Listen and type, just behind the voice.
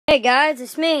Hey guys,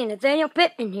 it's me, Nathaniel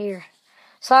Pittman here.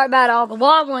 Sorry about all the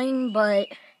wobbling, but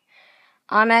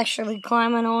I'm actually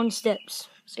climbing on steps.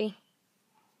 See?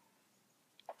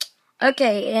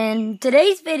 Okay, and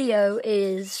today's video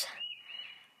is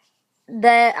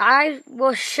that I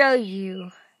will show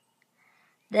you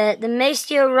that the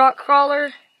Maisto rock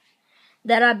crawler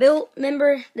that I built,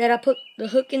 remember that I put the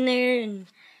hook in there and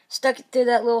stuck it through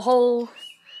that little hole,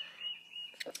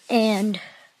 and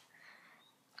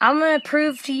I'm going to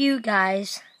prove to you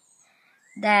guys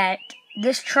that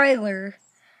this trailer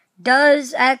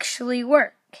does actually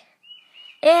work.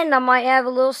 And I might have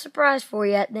a little surprise for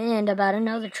you at the end about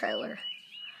another trailer.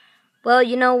 Well,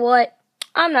 you know what?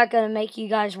 I'm not going to make you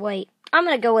guys wait. I'm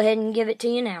going to go ahead and give it to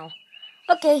you now.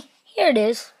 Okay, here it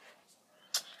is.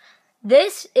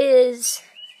 This is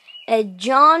a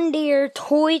John Deere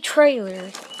toy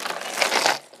trailer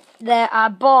that I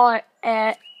bought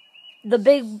at the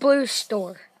Big Blue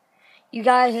store. You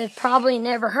guys have probably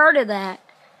never heard of that.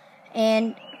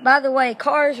 And by the way,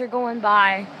 cars are going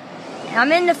by.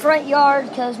 I'm in the front yard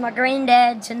because my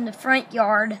granddad's in the front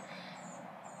yard.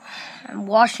 I'm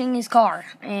washing his car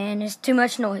and it's too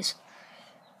much noise.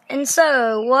 And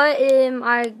so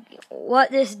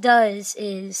what this does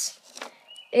is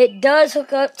it does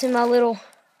hook up to my little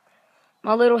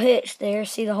hitch there.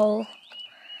 See the hole?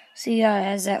 See how it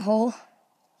has that hole?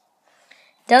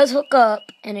 It does hook up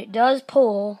and it does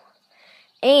pull.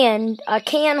 And I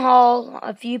can haul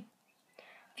a few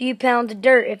pounds of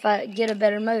dirt if I get a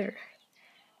better motor.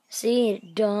 See,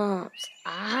 it dumps.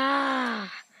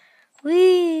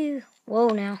 Woo! Whoa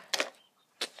now.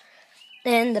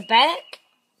 Then the back,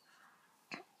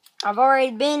 I've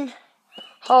already been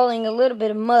hauling a little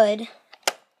bit of mud.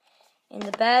 And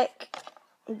the back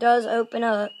does open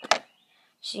up,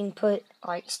 so you can put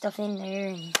like stuff in there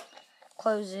and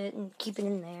close it and keep it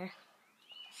in there.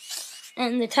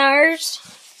 And the tires,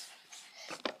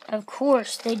 of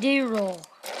course, they do roll.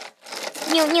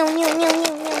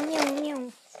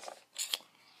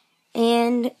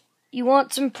 And you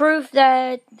want some proof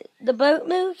that the boat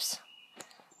moves?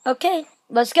 Okay,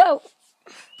 let's go.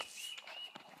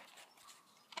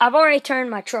 I've already turned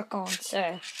my truck on,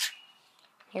 so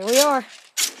here we are.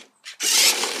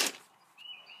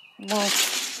 Well,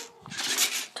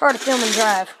 it's hard to film and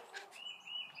drive.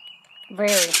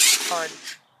 Very hard.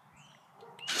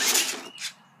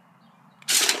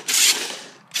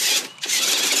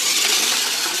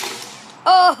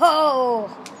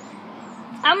 Oh!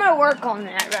 I'm going to work on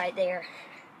that right there.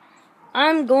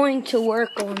 I'm going to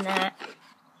work on that.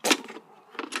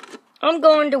 I'm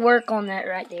going to work on that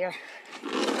right there.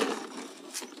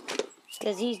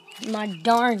 Because my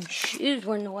darn shoes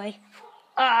were in the way.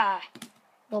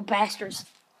 Little bastards.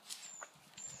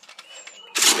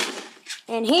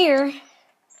 And here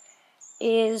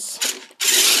is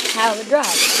how to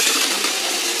drive.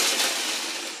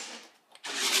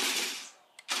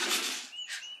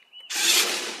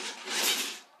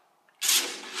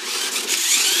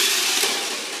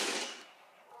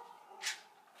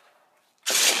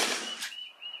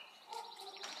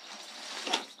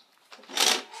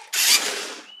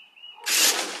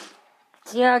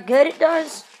 See how good it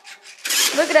does?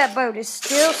 Look at that boat. It's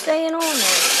still staying on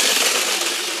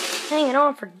there. Hanging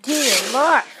on for dear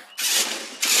life.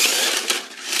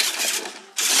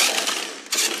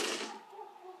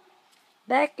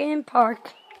 Back in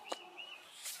park.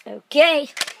 Okay.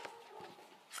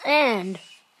 And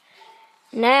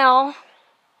now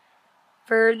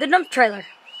for the dump trailer.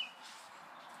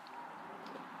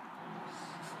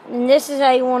 And this is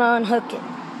how you want to unhook it.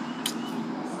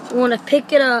 You want to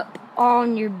pick it up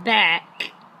on your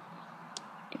back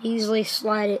and easily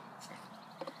slide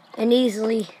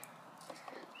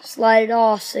it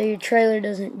off so your trailer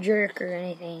doesn't jerk or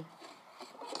anything.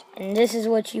 And this is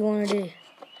what you want to do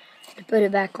to put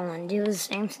it back on. Do the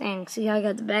same thing. See how I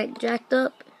got the back jacked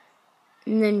up?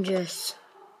 And then just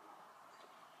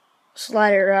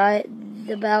slide it right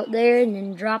about there and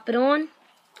then drop it on.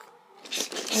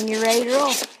 And you're ready to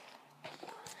roll.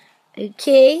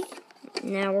 Okay.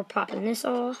 Now we're popping this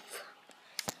off.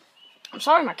 I'm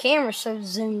sorry my camera's so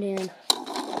zoomed in.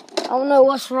 I don't know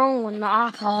what's wrong with my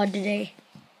iPod today.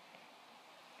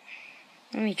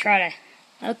 Let me try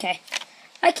to... Okay.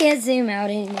 I can't zoom out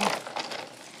anymore.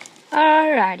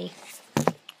 Alrighty.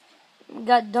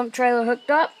 Got the dump trailer hooked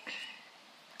up.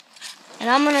 And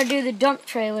I'm going to do the dump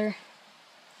trailer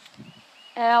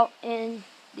out in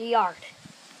the yard.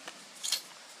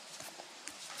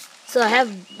 So I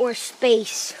have more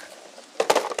space.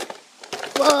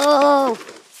 Whoa!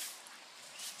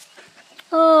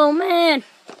 Oh man!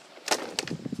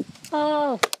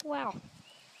 Oh, wow.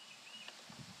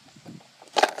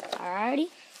 Alrighty.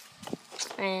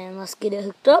 And let's get it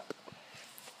hooked up.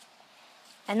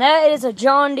 And that is a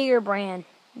John Deere brand.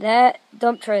 That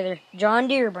dump trailer, John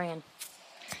Deere brand.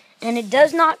 And it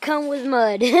does not come with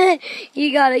mud.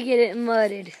 You gotta get it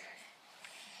mudded.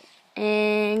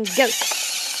 And go.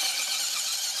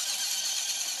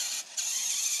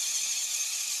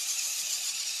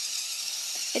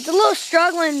 It's a little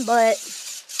struggling, but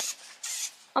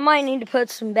I might need to put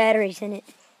some batteries in it.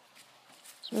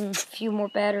 A few more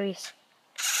batteries.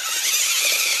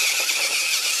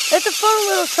 It's a fun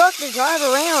little truck to drive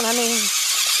around. I mean,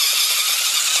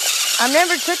 I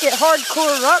never took it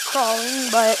hardcore rock crawling,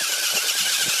 but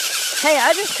hey,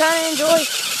 I just kind of enjoy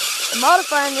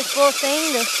modifying this little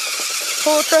thing to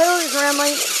pull trailers around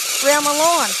my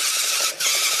lawn.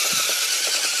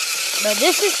 But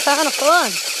this is kind of fun.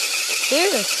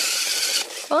 Seriously,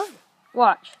 fun.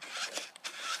 Watch.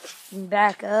 You can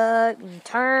back up, you can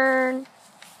turn,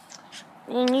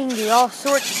 and you can do all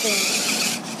sorts of things.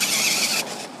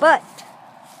 But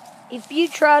if you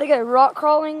try to go rock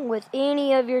crawling with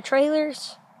any of your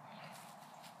trailers,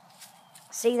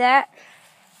 see that?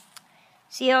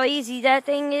 See how easy that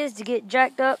thing is to get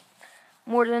jacked up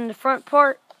more than the front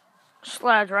part?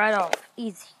 Slides right off.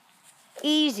 Easy.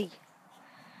 Easy.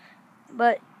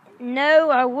 But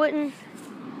no, I wouldn't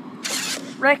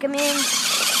recommend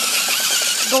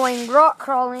going rock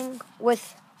crawling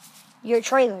with your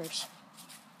trailers.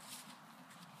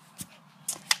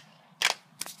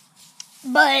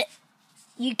 But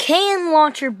you can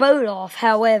launch your boat off,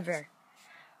 however.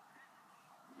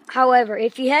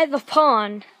 If you have a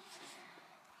pond,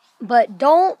 but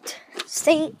don't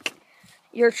sink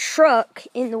your truck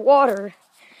in the water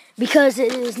because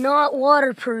it is not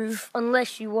waterproof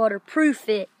unless you waterproof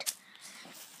it.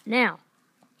 Now,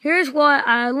 here's what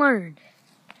I learned.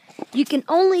 You can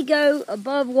only go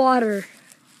above water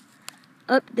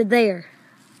up to there.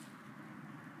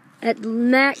 At the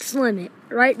max limit.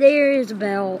 Right there is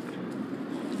about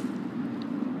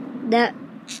that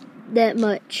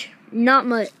much. Not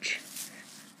much.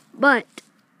 But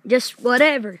just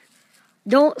whatever.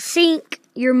 Don't sink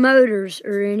your motors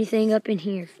or anything up in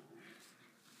here.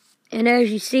 And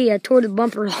as you see, I tore the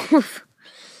bumper off.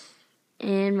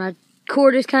 And my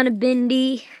cord is kind of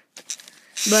bendy.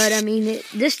 But I mean,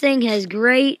 this thing has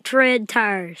great tread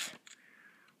tires.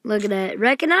 Look at that.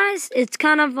 Recognize? It's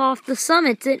kind of off the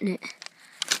summits, isn't it?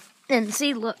 And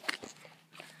see, look.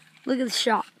 Look at the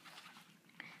shop.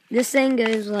 This thing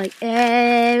goes like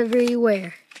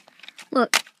everywhere.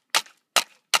 Look.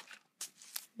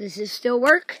 Does this still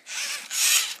work?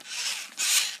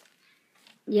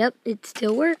 Yep, it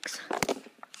still works.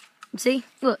 See?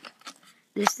 Look.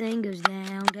 This thing goes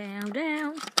down, down,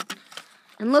 down.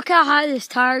 And look how high this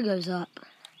tire goes up.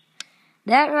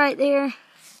 That right there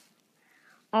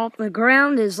off the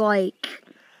ground is like,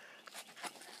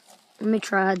 let me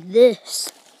try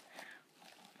this.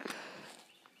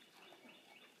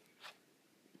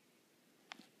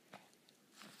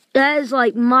 That is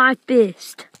like my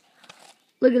fist.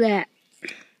 Look at that.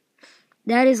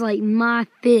 That is like my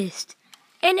fist.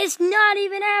 And it's not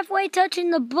even halfway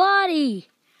touching the body.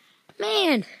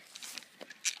 Man.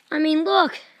 I mean,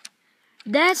 look.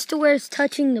 That's to where it's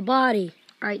touching the body.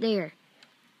 Right there.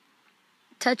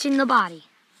 Touching the body.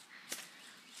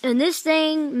 And this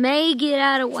thing may get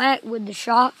out of whack with the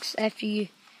shocks after you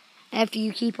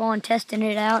keep on testing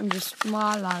it out and just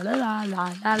la la la la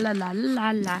la la la la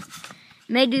la la.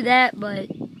 May do that,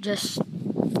 but just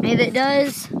if it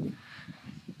does,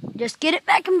 just get it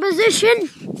back in position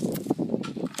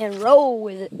and roll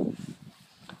with it.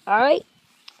 Alright,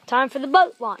 time for the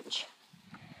boat launch.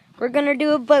 We're gonna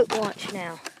do a boat launch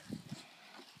now.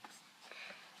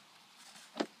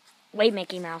 Wait,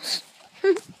 Mickey Mouse.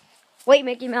 Wait,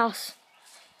 Mickey Mouse.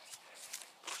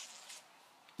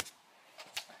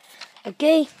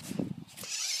 Okay.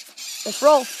 Let's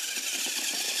roll.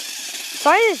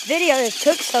 Sorry this video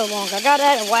took so long. I got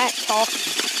out of whack talking.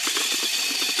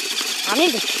 I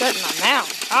need to shut my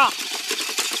mouth. Ah.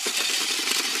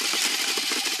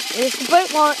 Here's the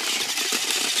boat launch.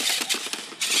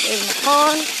 There's my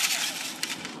pond.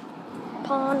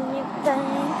 Pond and everything.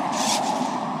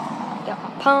 Got my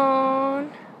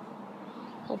pond.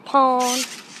 Little pond.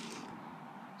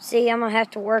 See, I'm going to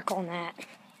have to work on that.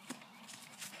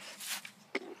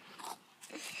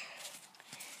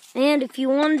 And if you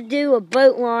want to do a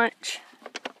boat launch,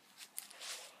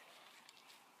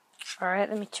 alright,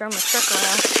 let me turn my truck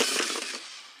around.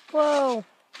 Whoa.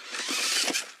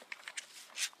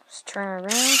 Let's turn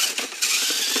around.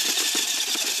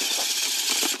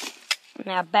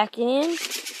 Now back it in.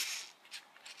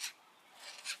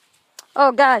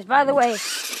 Oh, guys, by the way,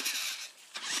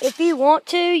 if you want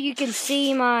to, you can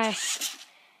see my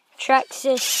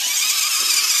Traxxas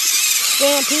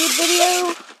Stampede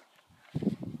video.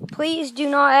 Please do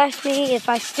not ask me if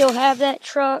I still have that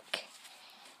truck.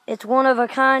 It's one of a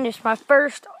kind. It's my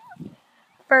first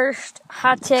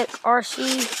high-tech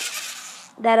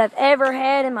RC that I've ever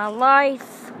had in my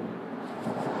life.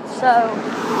 So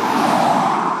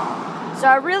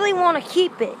I really want to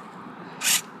keep it.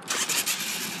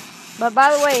 But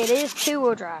by the way, it is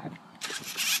two-wheel drive.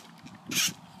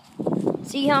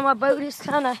 See how my boat is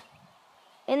kind of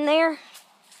in there?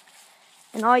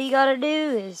 And all you gotta do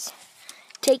is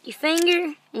take your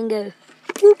finger and go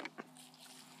whoop.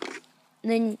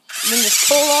 And then just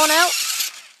pull on out.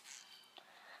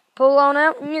 Pull on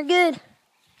out and you're good.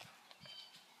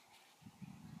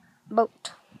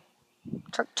 Boat.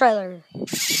 Truck trailer.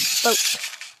 Boat.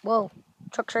 Whoa.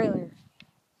 Truck trailer.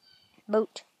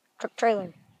 Boat. Truck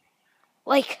trailer.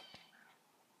 Lake.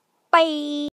 Bye.